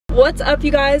What's up,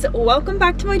 you guys? Welcome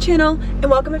back to my channel, and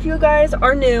welcome if you guys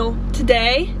are new.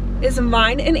 Today is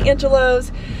mine and Angelo's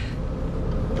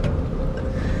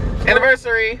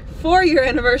anniversary. 4-year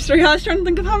anniversary. I was trying to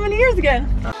think of how many years again.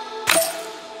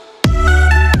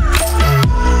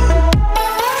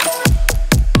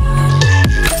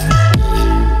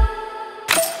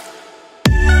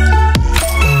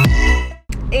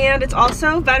 And it's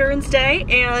also Veterans Day,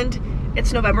 and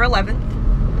it's November 11th,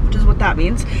 which is what that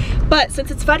means. But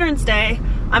since it's Veterans Day,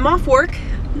 I'm off work.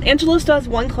 Angelo still has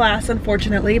one class,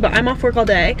 unfortunately, but I'm off work all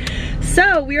day.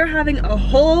 So we are having a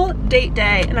whole date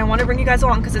day, and I want to bring you guys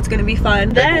along because it's going to be fun.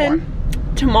 Then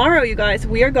tomorrow, you guys,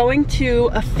 we are going to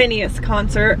a FINNEAS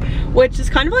concert, which is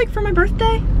kind of like for my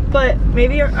birthday, but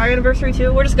maybe our anniversary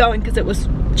too. We're just going because it was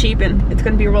cheap and it's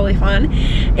going to be really fun,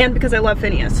 and because I love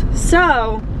FINNEAS.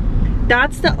 So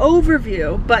that's the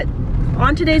overview. But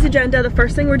on today's agenda, the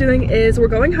first thing we're doing is we're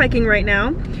going hiking right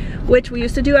now, which we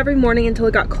used to do every morning until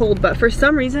it got cold. But for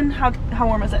some reason, how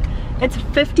warm is it? It's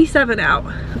 57 out,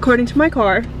 according to my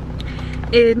car,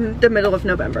 in the middle of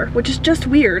November, which is just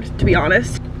weird, to be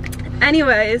honest.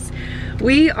 Anyways,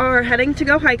 we are heading to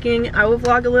go hiking. I will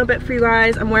vlog a little bit for you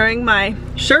guys. I'm wearing my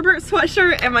sherbet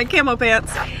sweatshirt and my camo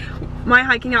pants. My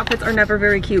hiking outfits are never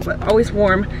very cute, but always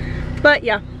warm. But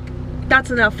yeah,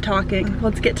 that's enough talking.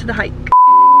 Let's get to the hike.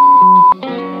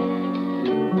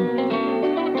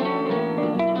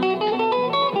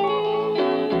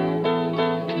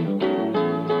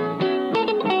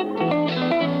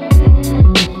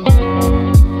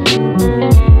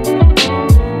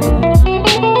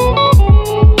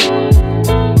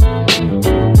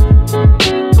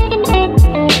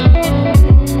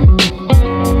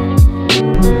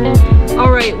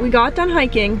 We got done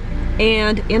hiking,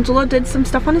 and Angelo did some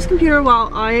stuff on his computer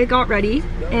while I got ready,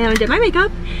 and I did my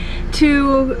makeup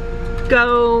to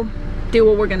go do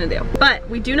what we're gonna do. But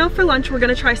we do know for lunch we're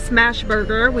gonna try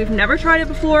Smashburger. We've never tried it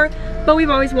before, but we've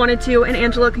always wanted to, and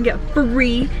Angelo can get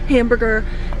free hamburger,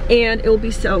 and it will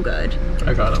be so good.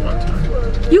 I got it one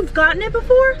time. You've gotten it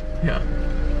before? Yeah,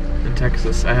 in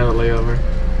Texas. I had a layover.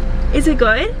 Is it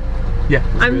good? Yeah,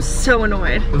 I'm good. So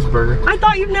annoyed. This burger. I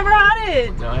thought you've never had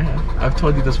it. No, I have. I've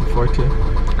told you this before too.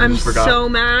 I'm so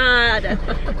mad.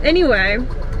 Anyway,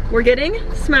 we're getting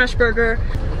Smashburger.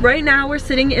 Right now we're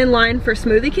sitting in line for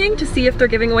Smoothie King to see if they're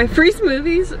giving away free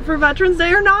smoothies for Veterans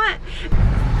Day or not.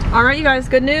 All right, you guys,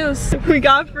 good news. We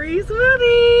got free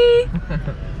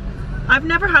smoothie. I've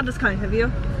never had this kind, have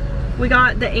you? We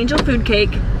got the angel food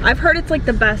cake. I've heard it's like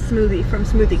the best smoothie from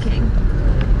Smoothie King.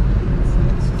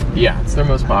 Yeah, it's their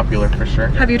most popular for sure.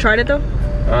 Have you tried it though?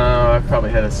 I've probably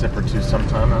had a sip or two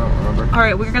sometime, I don't remember. All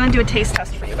right, we're gonna do a taste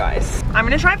test for you guys. I'm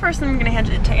gonna try first, and I'm gonna hand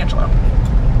it to Angelo.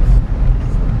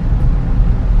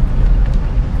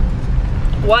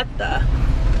 What the?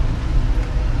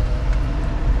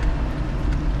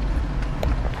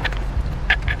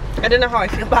 I don't know how I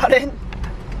feel about it.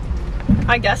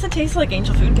 I guess it tastes like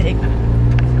angel food cake.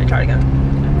 Let me try it again.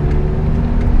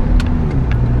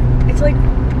 It's like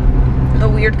a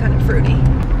weird kind of fruity.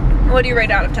 What do you rate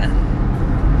out of 10?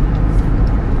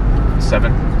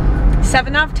 7.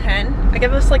 7 out of 10? I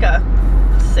give this like a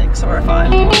 6 or a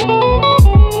 5.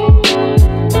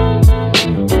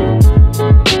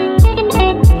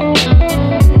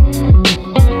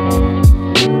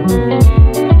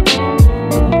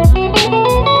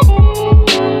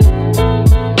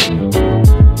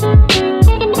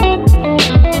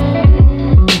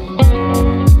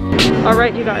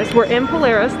 Alright, you guys, we're in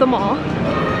Polaris, the mall.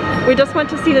 We just went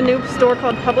to see the new store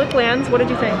called Public Lands. What did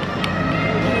you think?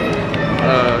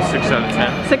 6 out of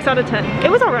 10. 6 out of 10. It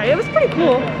was alright. It was pretty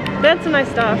cool. They had some nice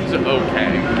stuff. It's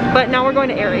okay. But now we're going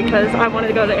to Aerie because I wanted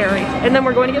to go to Aerie. And then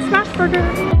we're going to get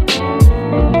Smashburger.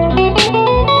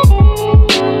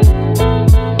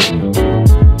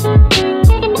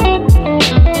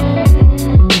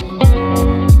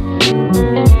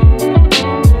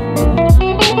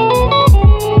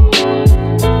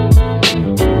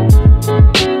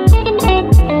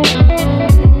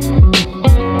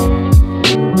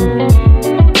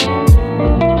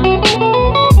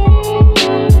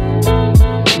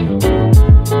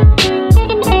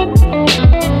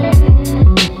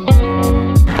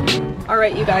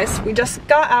 You guys, we just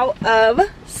got out of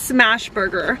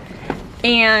Smashburger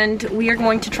and we are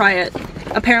going to try it.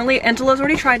 Apparently Angelo's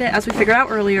already tried it, as we figured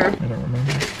out earlier. I don't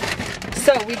remember.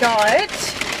 So we got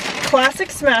classic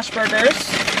Smashburgers.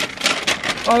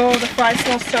 Oh, the fries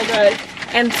smell so good.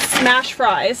 And smash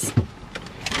fries.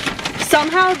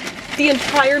 Somehow the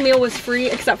entire meal was free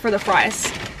except for the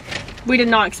fries. We did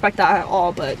not expect that at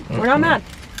all, but we're not mad.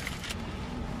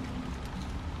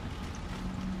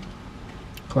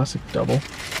 Classic double.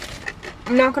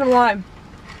 I'm not gonna lie.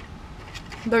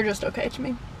 They're just okay to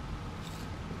me.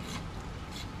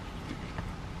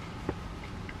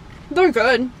 They're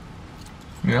good.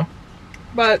 Yeah.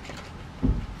 But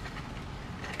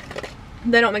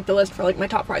they don't make the list for like my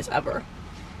top fries ever.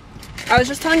 I was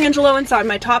just telling Angelo inside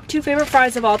my top 2 favorite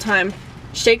fries of all time.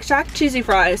 Shake Shack cheesy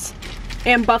fries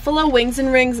and Buffalo Wings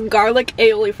and Rings garlic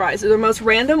aioli fries. They're the most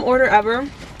random order ever.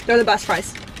 They're the best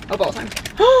fries of all time.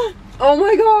 Oh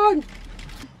my god!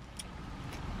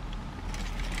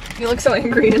 You look so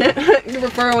angry in it. You're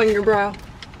furrowing your brow.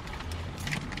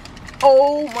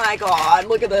 Oh my god,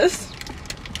 look at this.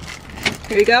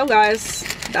 Here you go, guys.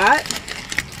 That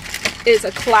is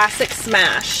a classic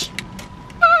smash.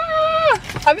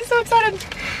 I'm so excited.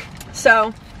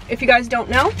 So, if you guys don't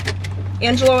know,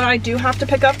 Angelo and I do have to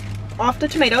pick up off the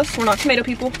tomatoes. We're not tomato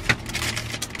people.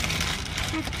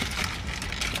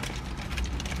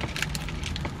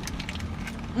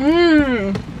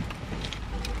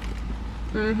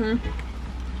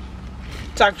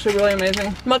 It's actually really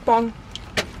amazing. Mukbang.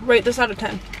 Rate this out of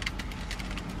 10.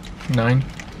 9.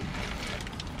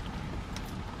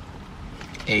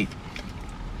 8.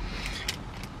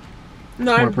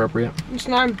 Nine. More appropriate. It's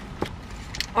 9.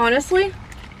 Honestly,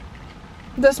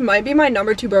 this might be my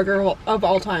number 2 burger of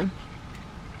all time.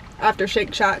 After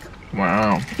Shake Shack.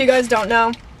 Wow. If you guys don't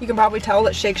know, you can probably tell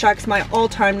that Shake Shack's my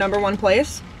all-time number 1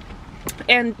 place.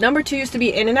 And number 2 used to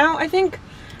be In-N-Out, I think.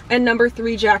 And number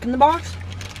 3, Jack in the Box.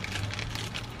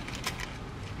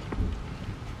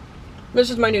 This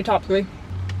is my new top 3.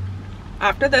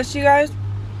 After this, you guys,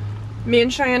 me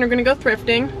and Cheyenne are gonna go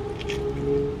thrifting.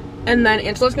 And then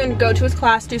Angelo's gonna go to his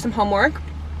class, do some homework.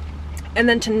 And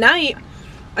then tonight,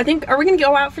 I think, are we gonna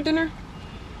go out for dinner?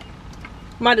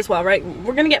 Might as well, right?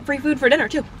 We're gonna get free food for dinner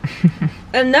too.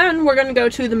 And then we're gonna go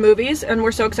to the movies, and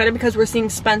we're so excited because we're seeing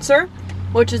Spencer,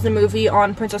 which is the movie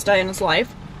on Princess Diana's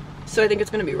life. So I think it's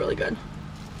gonna be really good.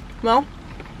 Well,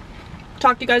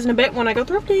 talk to you guys in a bit when I go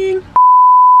thrifting.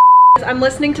 I'm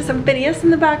listening to some FINNEAS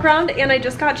in the background, and I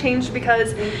just got changed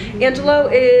because Angelo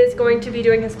is going to be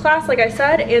doing his class, like I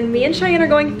said, and me and Cheyenne are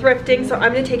going thrifting, so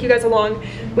I'm going to take you guys along.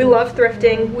 We love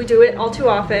thrifting. We do it all too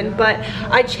often, but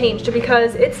I changed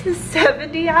because it's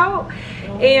 70 out,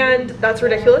 and that's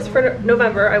ridiculous for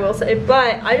November, I will say,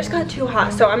 but I just got too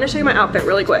hot, so I'm going to show you my outfit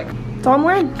really quick. That's all I'm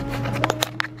wearing.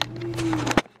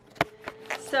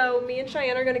 So me and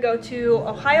Cheyenne are gonna go to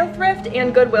Ohio Thrift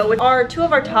and Goodwill, which are 2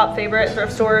 of our top favorite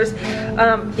thrift stores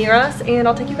near us, and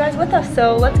I'll take you guys with us,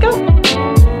 so let's go.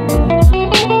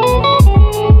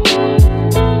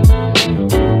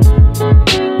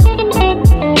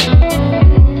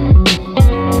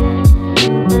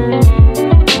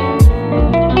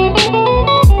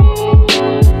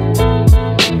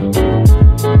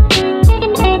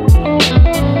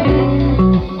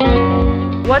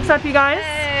 What's up, you guys?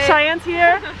 Hey. Cheyenne's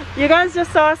here. You guys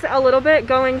just saw us a little bit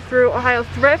going through Ohio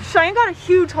Thrift. Cheyenne got a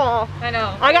huge haul. I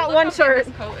know. I got one shirt.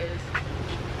 This coat is.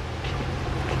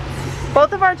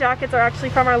 Both of our jackets are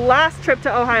actually from our last trip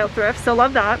to Ohio Thrift, so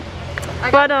love that. I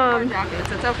got more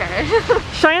jackets. It's okay.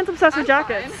 Cheyenne's obsessed with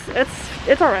jackets. Fine.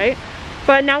 It's all right.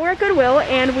 But now we're at Goodwill,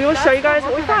 and we will show you guys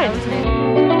what we find.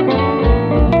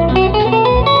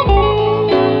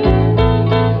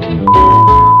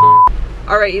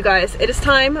 Alright, you guys, it is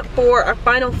time for our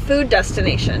final food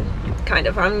destination. Kind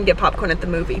of. I'm gonna get popcorn at the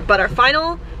movie. But our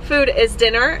final food is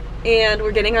dinner, and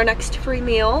we're getting our next free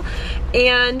meal.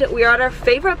 And we are at our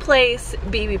favorite place,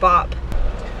 BB Bop.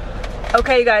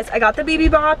 Okay, you guys, I got the BB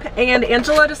Bop, and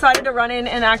Angela decided to run in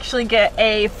and actually get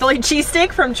a Philly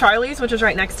cheesesteak from Charlie's, which is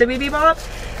right next to BB Bop.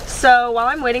 So while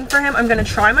I'm waiting for him, I'm gonna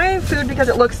try my food because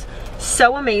it looks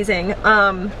so amazing.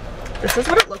 This is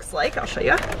what it looks like. I'll show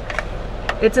you.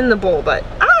 It's in the bowl, but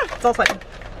it's all fine.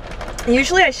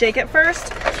 Usually I shake it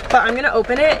first, but I'm gonna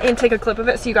open it and take a clip of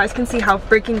it so you guys can see how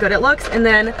freaking good it looks, and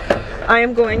then I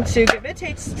am going to give it a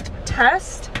taste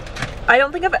test. I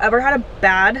don't think I've ever had a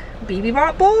bad BB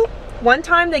Bop bowl. One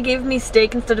time they gave me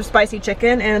steak instead of spicy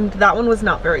chicken, and that one was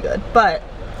not very good, but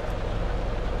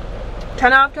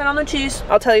 10 out of 10 on the cheese.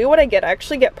 I'll tell you what I get. I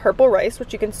actually get purple rice,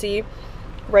 which you can see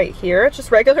right here. It's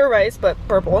just regular rice, but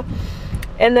purple.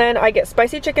 And then I get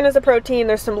spicy chicken as a protein.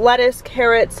 There's some lettuce,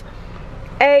 carrots,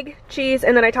 egg, cheese,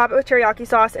 and then I top it with teriyaki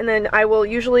sauce, and then I will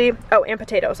usually, oh, and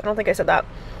potatoes. I don't think I said that.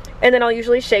 And then I'll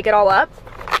usually shake it all up.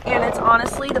 And it's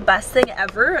honestly the best thing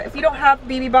ever. If you don't have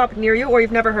BB Bop near you or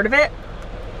you've never heard of it,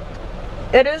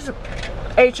 it is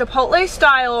a Chipotle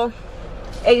style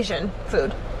Asian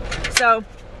food. So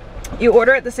you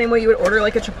order it the same way you would order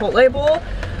like a Chipotle bowl,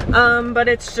 but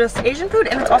it's just Asian food,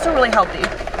 and it's also really healthy.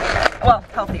 Well,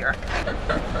 healthier.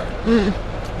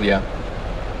 Yeah.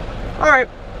 Alright.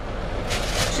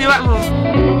 See you at home.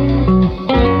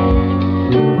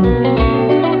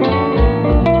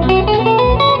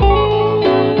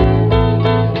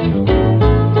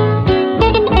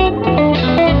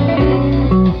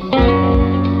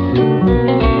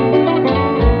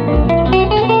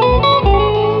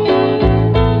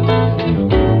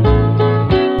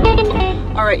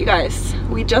 you guys,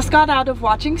 we just got out of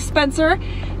watching Spencer,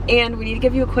 and we need to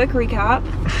give you a quick recap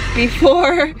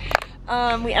before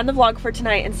we end the vlog for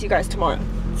tonight and see you guys tomorrow.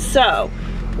 So,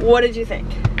 what did you think?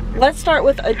 Let's start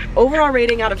with an overall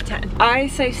rating out of 10. I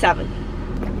say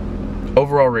 7.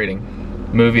 Overall rating,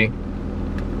 movie.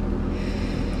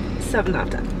 7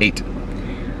 out of 10. 8.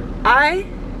 I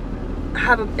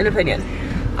have an opinion.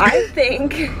 I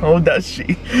think... Oh, does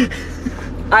she?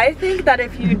 I think that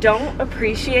if you don't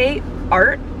appreciate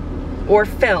art or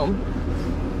film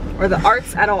or the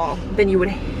arts at all, then you would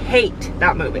hate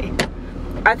that movie.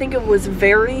 I think it was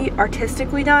very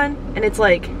artistically done, and it's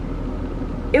like,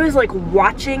 it was like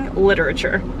watching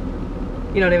literature.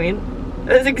 You know what I mean?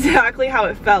 It was exactly how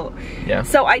it felt. Yeah.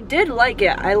 So I did like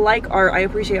it. I like art. I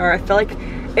appreciate art. I felt like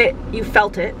you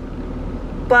felt it.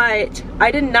 But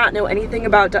I did not know anything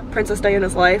about Princess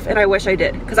Diana's life, and I wish I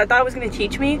did, because I thought it was going to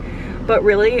teach me. But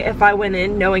really, if I went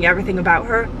in knowing everything about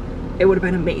her, it would have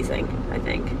been amazing, I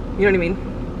think. You know what I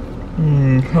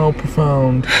mean? How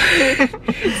profound.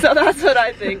 So that's what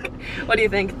I think. What do you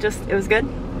think? Just, it was good?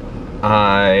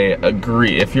 I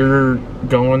agree. If you're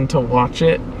going to watch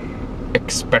it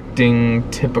expecting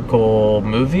typical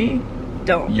movie,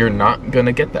 Don't. You're not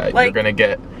gonna get that. Like, you're gonna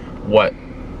get what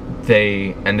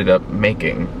they ended up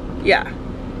making. Yeah.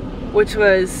 Which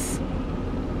was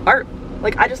art.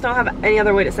 Like, I just don't have any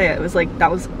other way to say it. It was like, that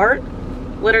was art,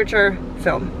 literature,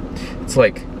 film. It's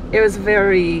like... It was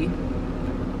very...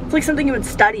 It's like something you would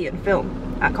study in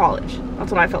film at college.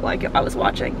 That's what I felt like I was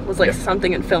watching. It was like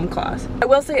something in film class. I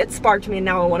will say it sparked me, and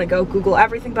now I want to go Google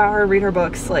everything about her, read her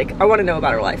books. Like, I want to know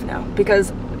about her life now,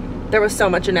 because there was so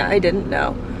much in it I didn't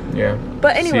know. Yeah.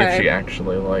 But anyway. See if she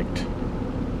actually liked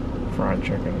fried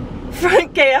chicken.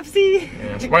 KFC.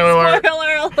 Yeah. Spoiler alert.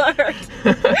 Spoiler alert.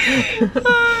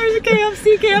 Oh, there's a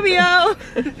KFC cameo.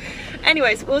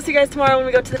 Anyways, we'll see you guys tomorrow when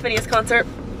we go to the FINNEAS concert.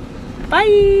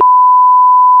 Bye.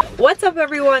 What's up,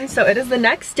 everyone? So it is the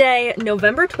next day,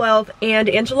 November 12th, and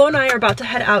Angelo and I are about to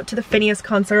head out to the FINNEAS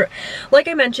concert, like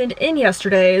I mentioned in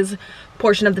yesterday's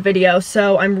portion of the video.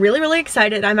 So I'm really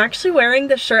excited. I'm actually wearing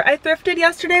the shirt I thrifted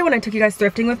yesterday when I took you guys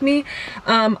thrifting with me,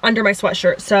 under my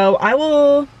sweatshirt. So I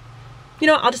will, you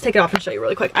know, I'll just take it off and show you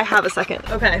really quick. I have a second.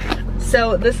 Okay,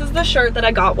 so this is the shirt that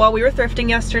I got while we were thrifting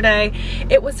yesterday.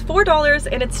 It was $4,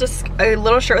 and it's just a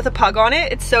little shirt with a pug on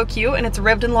it. It's so cute, and it's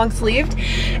ribbed and long sleeved,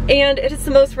 and it is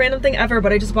the most random thing ever,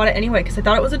 but I just bought it anyway because I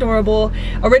thought it was adorable.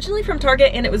 Originally from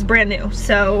Target, and it was brand new,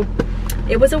 so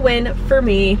it was a win for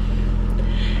me.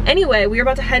 Anyway, we are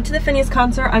about to head to the FINNEAS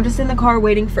concert. I'm just in the car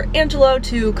waiting for Angelo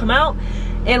to come out,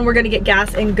 and we're gonna get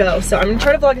gas and go. So I'm gonna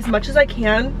try to vlog as much as I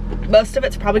can. Most of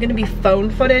it's probably gonna be phone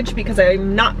footage because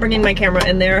I'm not bringing my camera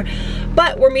in there.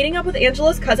 But we're meeting up with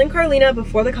Angelo's cousin Carlina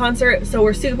before the concert, so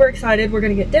we're super excited. We're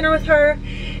gonna get dinner with her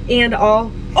and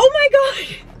all. Oh my god!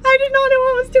 I did not know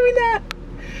I was doing that.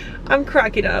 I'm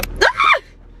cracking up. Ah!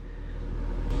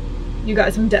 You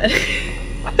guys, I'm dead.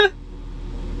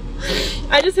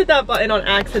 I just hit that button on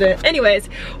accident. Anyways,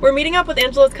 we're meeting up with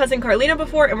Angelo's cousin Carlina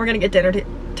before, and we're gonna get dinner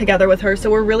together with her. So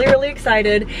we're really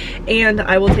excited, and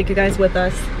I will take you guys with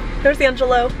us. There's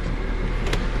Angelo.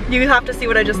 You have to see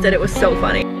what I just did. It was so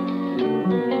funny.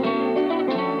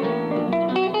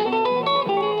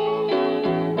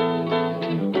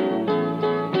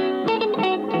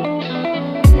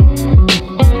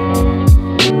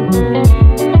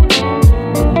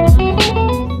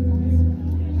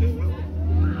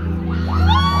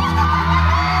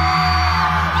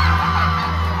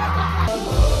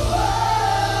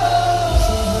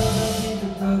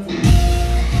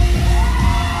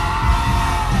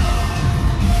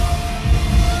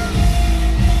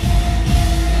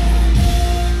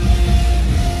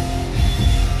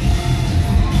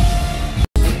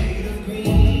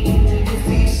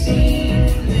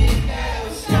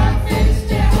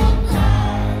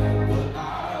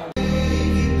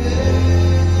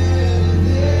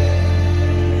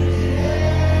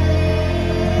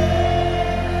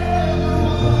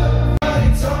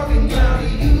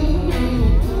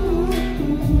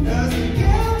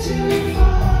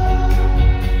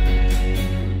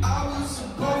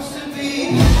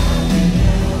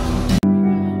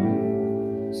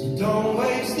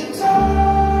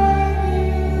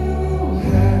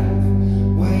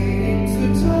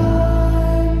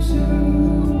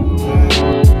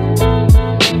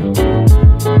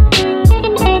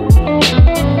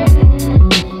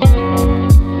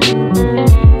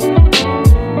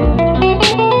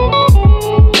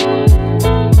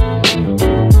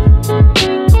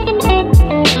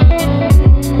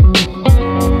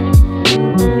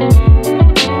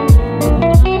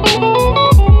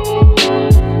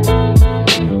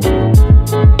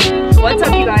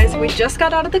 just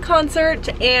got out of the concert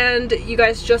and you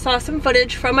guys just saw some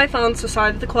footage from my phone, so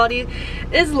sorry that the quality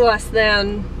is less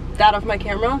than that of my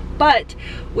camera, but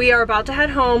we are about to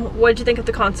head home. What did you think of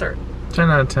the concert? 10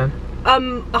 out of 10.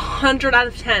 100 out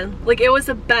of 10. Like, it was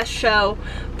the best show,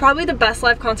 probably the best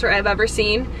live concert I've ever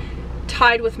seen,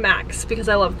 tied with Max, because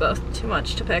I love both too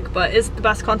much to pick, but is it the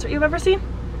best concert you've ever seen?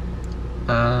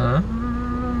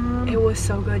 It was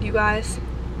so good, you guys.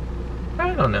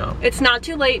 I don't know. It's not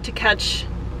too late to catch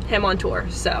him on tour,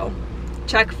 so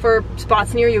check for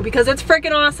spots near you because it's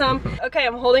freaking awesome. Okay,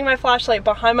 I'm holding my flashlight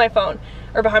behind my phone,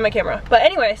 or behind my camera. But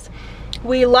anyways,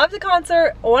 we love the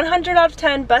concert, 100 out of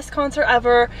 10, best concert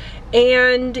ever.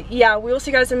 And yeah, we will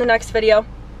see you guys in the next video.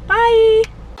 Bye!